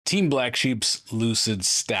Team Black Sheep's Lucid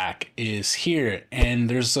stack is here, and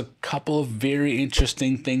there's a couple of very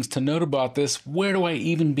interesting things to note about this. Where do I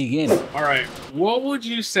even begin? All right, what would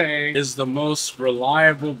you say is the most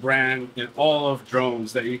reliable brand in all of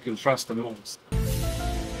drones that you can trust the most?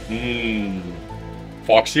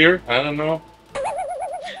 Foxier? I don't know.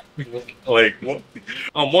 Like,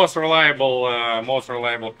 most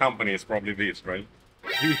reliable company is probably this, right?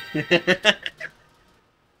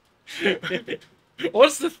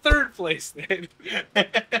 What's the third place then?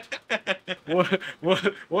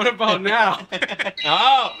 what about now?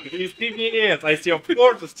 Oh, it's TBS. I see, of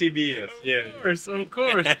course, it's TBS. Yeah. Of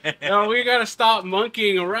course. Now we gotta stop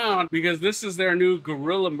monkeying around because this is their new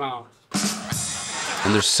gorilla mount.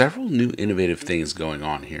 And there's several new innovative things going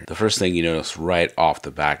on here. The first thing you notice right off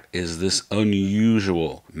the bat is this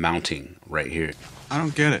unusual mounting right here. I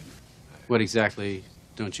don't get it. What exactly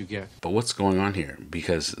don't you get? But what's going on here?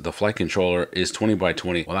 Because the flight controller is 20 by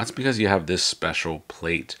 20. Well, that's because you have this special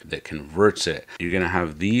plate that converts it. You're going to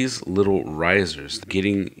have these little risers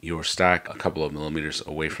getting your stack a couple of millimeters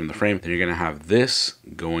away from the frame. Then you're going to have this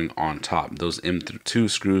going on top. Those M2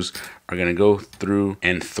 screws are going to go through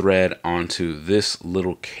and thread onto this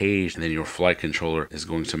little cage, and then your flight controller is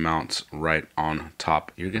going to mount right on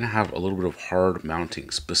top. You're going to have a little bit of hard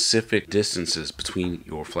mounting, specific distances between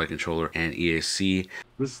your flight controller and EAC.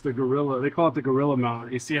 This is the gorilla. They call it the gorilla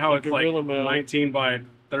mount. You see how it's like 19 by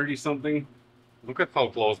 30 something? Look at how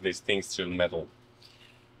close these things to metal.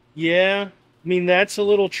 Yeah, I mean, that's a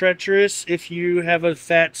little treacherous if you have a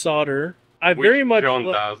fat solder. I very much John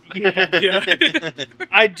does. Yeah.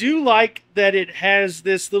 I do like that it has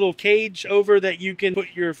this little cage over that you can put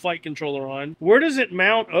your flight controller on. Where does it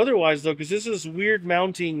mount otherwise, though? Because this is weird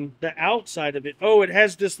mounting the outside of it. Oh, it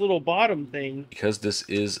has this little bottom thing. Because this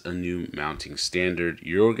is a new mounting standard,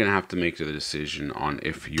 you're going to have to make the decision on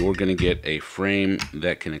if you're going to get a frame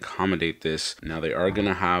that can accommodate this. Now, they are going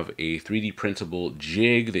to have a 3D printable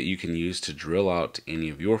jig that you can use to drill out any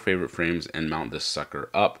of your favorite frames and mount this sucker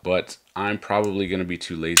up. But I'm probably going to be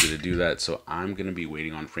too lazy to do that, so I'm going to be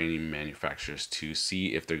waiting on frame manufacturers to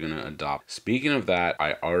see if they're going to adopt. Speaking of that,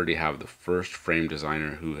 I already have the first frame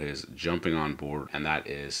designer who is jumping on board, and that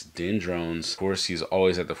is Din Drones. Of course, he's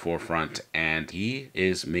always at the forefront, and he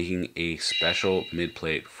is making a special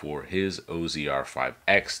mid-plate for his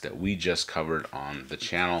OZR5X that we just covered on the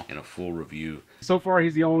channel in a full review. So far,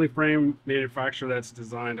 he's the only frame manufacturer that's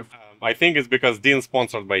designed a I think it's because Dean's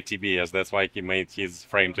sponsored by TBS. That's why he made his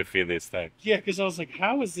frame to fit this stack. Yeah, because I was like,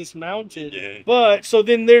 how is this mounted? Yeah. But, so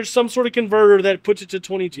then there's some sort of converter that puts it to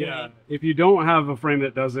 2020. Yeah, if you don't have a frame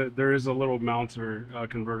that does it, there is a little mounter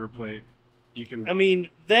converter plate. You can. I mean,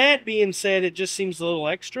 that being said, it just seems a little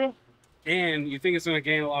extra. And you think it's going to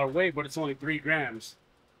gain a lot of weight, but it's only 3 grams.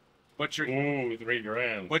 But your 3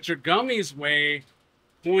 grams. But your gummies weigh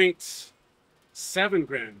 0.7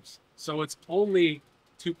 grams, so it's only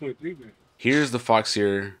 2.3 grams. Here's the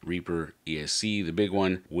Foxier Reaper ESC, the big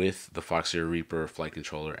one, with the Foxier Reaper flight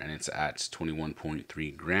controller, and it's at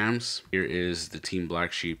 21.3 grams. Here is the Team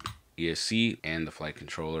Black Sheep ESC and the flight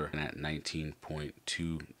controller, and at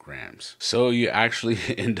 19.2 grams. So you actually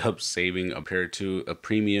end up saving compared to a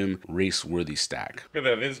premium race-worthy stack. Look at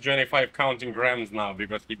that. This is Johnny 5 counting grams now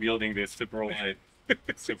because he's building this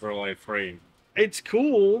super light frame. It's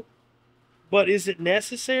cool, but is it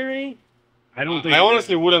necessary? I don't think. I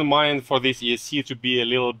honestly wouldn't mind for this ESC to be a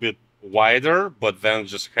little bit wider, but then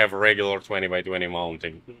just have a regular 20 by 20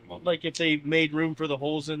 mounting. Like if they made room for the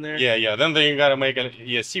holes in there? Yeah. Then you gotta make an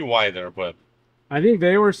ESC wider, but I think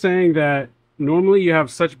they were saying that normally you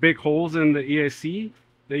have such big holes in the ESC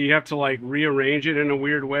that you have to like rearrange it in a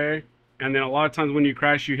weird way, and then a lot of times when you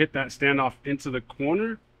crash, you hit that standoff into the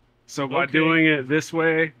corner. So by doing it this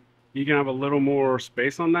way, you can have a little more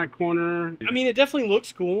space on that corner. I mean, it definitely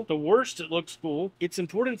looks cool. The worst, it looks cool. It's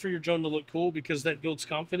important for your drone to look cool because that builds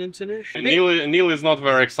confidence in it. Neil is not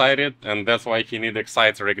very excited, and that's why he needs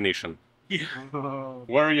exciter ignition. Yeah.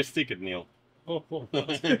 Where are you stick it, Neil?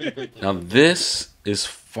 Now this is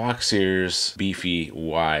Foxier's beefy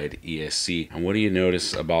wide ESC, and what do you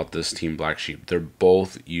notice about this Team Black Sheep? They're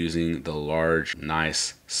both using the large,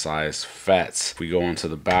 nice size FETs. If we go onto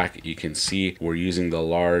the back, you can see we're using the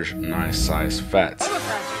large, nice size FETs.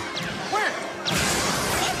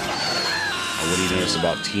 And what do you notice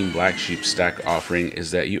about Team Black Sheep stack offering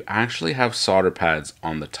is that you actually have solder pads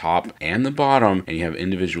on the top and the bottom, and you have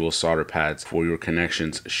individual solder pads for your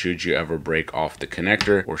connections should you ever break off the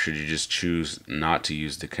connector, or should you just choose not to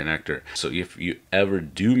use the connector. So if you ever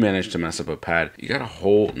do manage to mess up a pad, you got a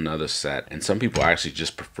whole nother set. And some people actually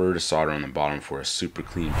just prefer to solder on the bottom for a super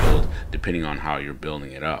clean build, depending on how you're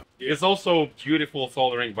building it up. It's also beautiful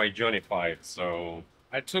soldering by Johnny 5, so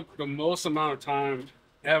I took the most amount of time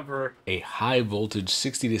ever. A high voltage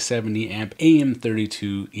 60 to 70 amp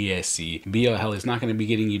AM32 ESC. BL Hell is not going to be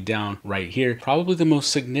getting you down right here. Probably the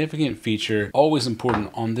most significant feature, always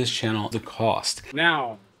important on this channel, the cost.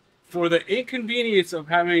 Now, for the inconvenience of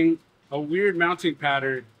having a weird mounting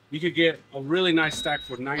pattern, you could get a really nice stack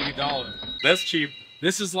for $90. That's cheap.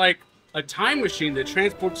 This is like a time machine that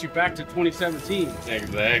transports you back to 2017.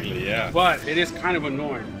 Exactly, yeah. But it is kind of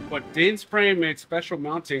annoying. But Din's frame made special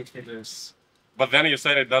mounting for this. But then you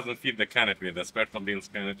said it doesn't fit the canopy, the special Din's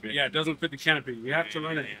canopy. Yeah, it doesn't fit the canopy. You have to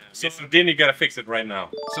run it. So Din, you gotta fix it right now.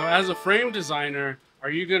 So as a frame designer, are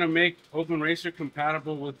you gonna make Open Racer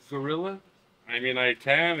compatible with Gorilla? I mean, I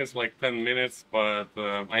can. It's like 10 minutes, but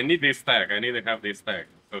I need this stack. I need to have this stack.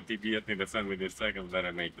 So TBS need to send me this stack and then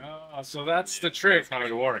I make it. Oh, so that's the trick. That's how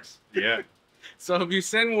it works. Yeah. So if you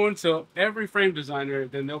send one to every frame designer,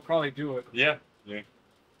 then they'll probably do it. Yeah. Yeah.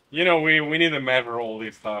 You know, we need to measure all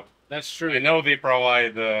this stuff. That's true. I know they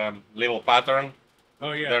provide little pattern.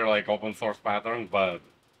 Oh yeah. They're like open source pattern, but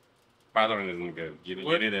pattern isn't good. You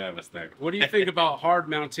need to have a stack. What do you think about hard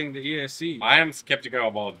mounting the ESC? I am skeptical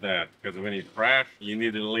about that because when you crash, you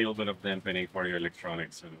need a little bit of dampening for your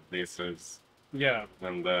electronics, and this is. Yeah.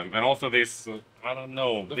 And also this, I don't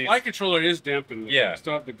know. The this, flight controller is dampened. Yeah. You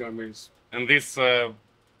still have the gummies. And these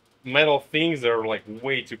metal things are like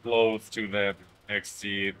way too close to the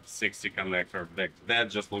XT60 connector. That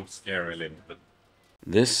just looks scary a little bit.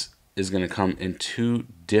 This is going to come in two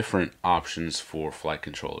different options for flight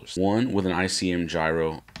controllers. One with an ICM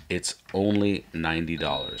gyro, it's only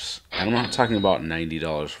 $90. And I'm not talking about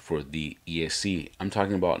 $90 for the ESC. I'm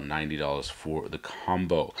talking about $90 for the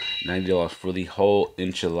combo. $90 for the whole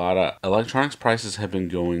enchilada. Electronics prices have been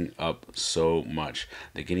going up so much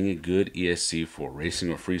that getting a good ESC for racing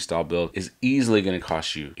or freestyle build is easily going to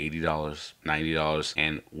cost you $80, $90,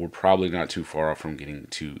 and we're probably not too far off from getting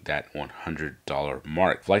to that $100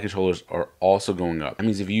 mark. Flight controllers are also going up. That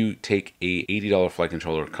means if you take a $80 flight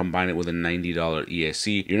controller, combine it with a $90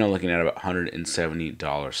 ESC, you're now looking at about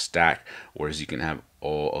 $170 stack, whereas you can have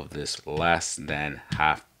all of this less than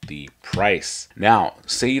half the price. Now,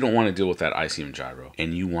 say you don't want to deal with that ICM gyro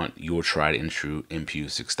and you want your tried and true MPU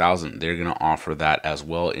 6000. They're going to offer that as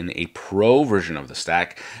well in a pro version of the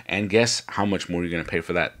stack. And guess how much more you're going to pay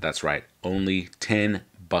for that? That's right, only 10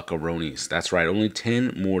 buckaroonies. That's right, only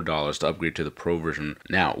 $10 more to upgrade to the pro version.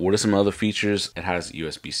 Now, what are some other features? It has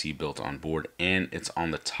USB-C built on board and it's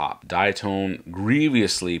on the top. Diatone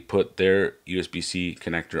grievously put their USB-C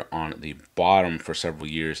connector on the bottom for several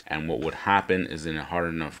years, and what would happen is in a hard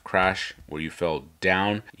enough crash where you fell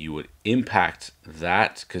down, you would impact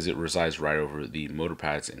that because it resides right over the motor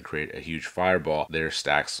pads and create a huge fireball. Their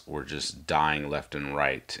stacks were just dying left and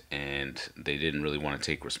right and they didn't really want to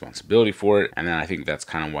take responsibility for it, and then I think that's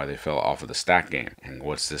kind of why they fell off of the stack game. And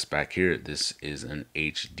what's this back here? This is an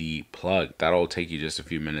HD plug. That'll take you just a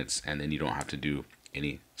few minutes and then you don't have to do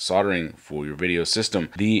any soldering for your video system.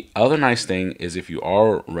 The other nice thing is if you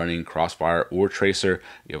are running Crossfire or Tracer,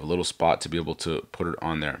 you have a little spot to be able to put it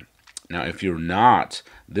on there. Now, if you're not,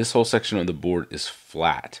 this whole section of the board is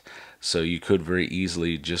flat. So you could very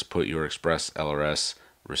easily just put your Express LRS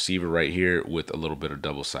receiver right here with a little bit of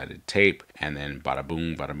double-sided tape and then bada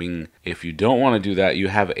boom, bada bing. If you don't want to do that, you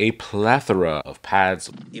have a plethora of pads.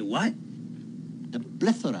 A what? A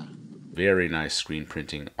plethora. Very nice screen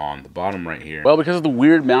printing on the bottom right here. Well, because of the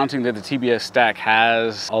weird mounting that the TBS stack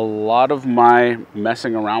has, a lot of my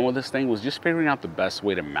messing around with this thing was just figuring out the best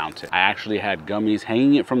way to mount it. I actually had gummies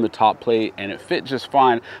hanging it from the top plate and it fit just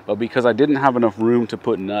fine, but because I didn't have enough room to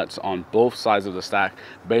put nuts on both sides of the stack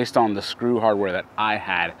based on the screw hardware that I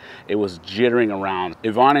had, it was jittering around.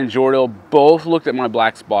 Yvonne and Jordil both looked at my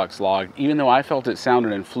black box log, even though I felt it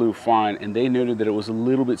sounded and flew fine, and they noted that it was a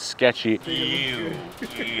little bit sketchy.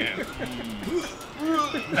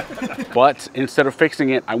 But instead of fixing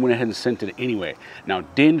it, I went ahead and sent it anyway. Now,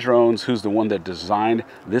 Din Drones, who's the one that designed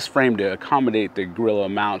this frame to accommodate the Gorilla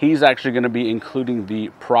mount, he's actually going to be including the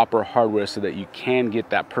proper hardware so that you can get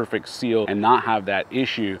that perfect seal and not have that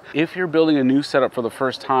issue. If you're building a new setup for the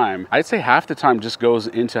first time, I'd say half the time just goes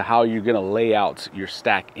into how you're going to lay out your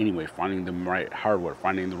stack anyway, finding the right hardware,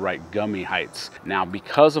 finding the right gummy heights. Now,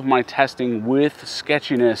 because of my testing with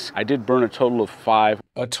sketchiness, I did burn a total of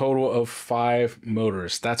 5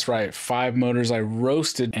 motors. That's right, 5 motors I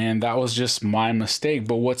roasted, and that was just my mistake.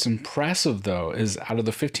 But what's impressive though is out of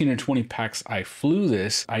the 15 or 20 packs I flew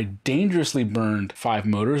this, I dangerously burned 5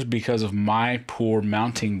 motors because of my poor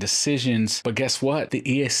mounting decisions. But guess what? The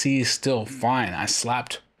ESC is still fine. I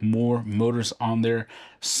slapped more motors on there,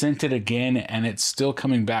 sent it again, and it's still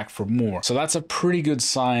coming back for more. So that's a pretty good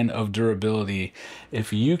sign of durability.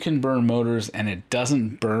 If you can burn motors and it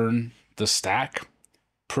doesn't burn the stack,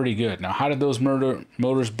 pretty good. Now, how did those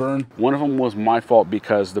motors burn? One of them was my fault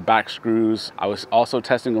because the back screws, I was also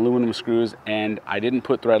testing aluminum screws and I didn't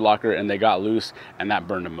put thread locker and they got loose and that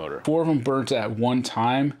burned the motor. 4 of them burnt at one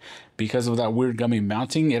time because of that weird gummy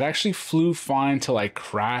mounting. It actually flew fine till I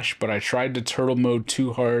crashed, but I tried to turtle mode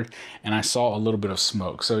too hard and I saw a little bit of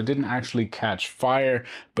smoke. So it didn't actually catch fire,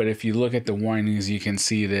 but if you look at the windings, you can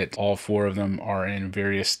see that all 4 of them are in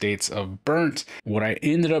various states of burnt. What I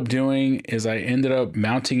ended up doing is I ended up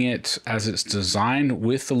mounting it as it's designed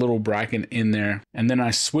with the little bracket in there. And then I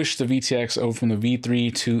switched the VTX over from the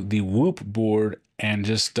V3 to the Whoop board and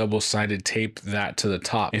just double-sided tape that to the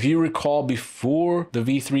top. If you recall, before the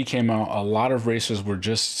V3 came out, a lot of racers were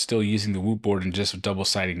just still using the Whoop board and just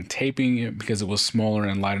double-siding taping it because it was smaller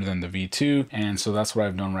and lighter than the V2. And so that's what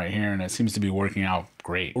I've done right here, and it seems to be working out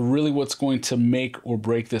great. Really, what's going to make or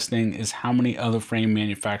break this thing is how many other frame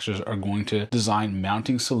manufacturers are going to design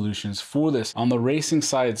mounting solutions for this. On the racing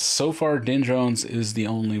side, so far Dendrones is the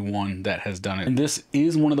only one that has done it. And this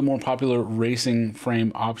is one of the more popular racing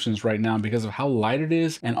frame options right now because of how light it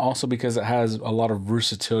is, and also because it has a lot of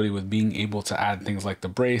versatility with being able to add things like the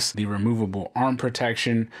brace, the removable arm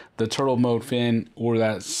protection, the turtle mode fin, or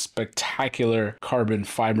that spectacular carbon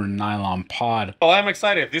fiber nylon pod. Well, I'm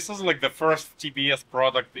excited. This is like the first TBS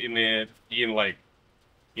product in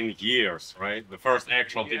years, right? The first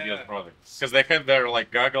actual TBS product, because they had their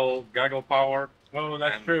like goggle power. Oh,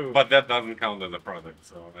 that's true. But that doesn't count as a product,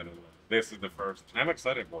 so I don't know. This is the first. I'm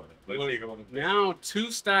excited about it. Let's see. Now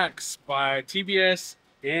 2 stacks by TBS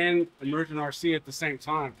and Emergent RC at the same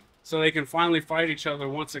time, so they can finally fight each other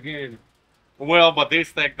once again. Well, but this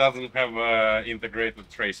stack doesn't have integrated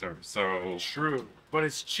tracer, so True, but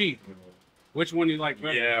it's cheap. Which one do you like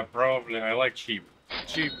better? yeah, probably I like cheap.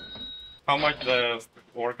 Cheap. How much the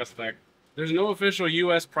Orca stack? There's no official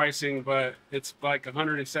U.S. pricing, but it's like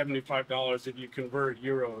 $175 if you convert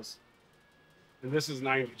euros, and this is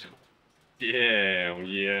 $90. Yeah,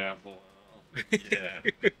 well, yeah.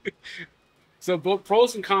 So both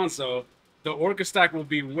pros and cons though, the Orca stack will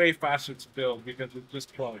be way faster to build because it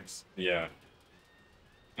just plugs. Yeah.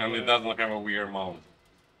 And it doesn't have a weird mount.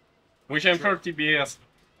 Which I'm sure TBS,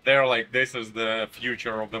 they're like, this is the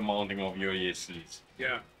future of the mounting of your ESCs.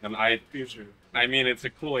 Yeah, And future. I mean, it's a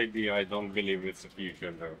cool idea. I don't believe it's the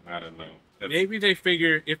future though. I don't know. Maybe they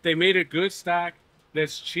figure if they made a good stack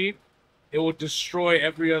that's cheap, it will destroy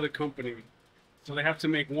every other company. So they have to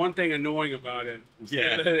make one thing annoying about it.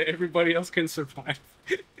 Yeah. So that everybody else can survive.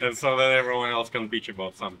 And so that everyone else can bitch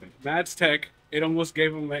about something. Matt's Tech, it almost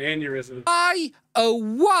gave him an aneurysm. Why? Oh,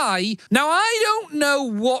 why? Now, I don't know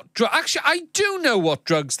what drug... Actually, I do know what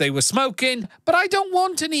drugs they were smoking, but I don't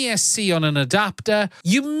want an ESC on an adapter.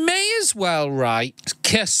 You may as well, right,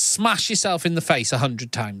 smash yourself in the face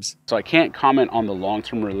 100 times. So I can't comment on the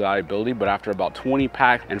long-term reliability, but after about 20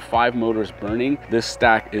 packs and 5 motors burning, this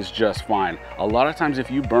stack is just fine. A lot of times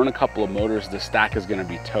if you burn a couple of motors, the stack is gonna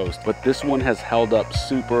be toast, but this one has held up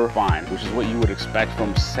super fine, which is what you would expect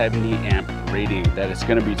from 70 amp rating, that it's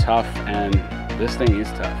gonna be tough, and this thing is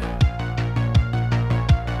tough.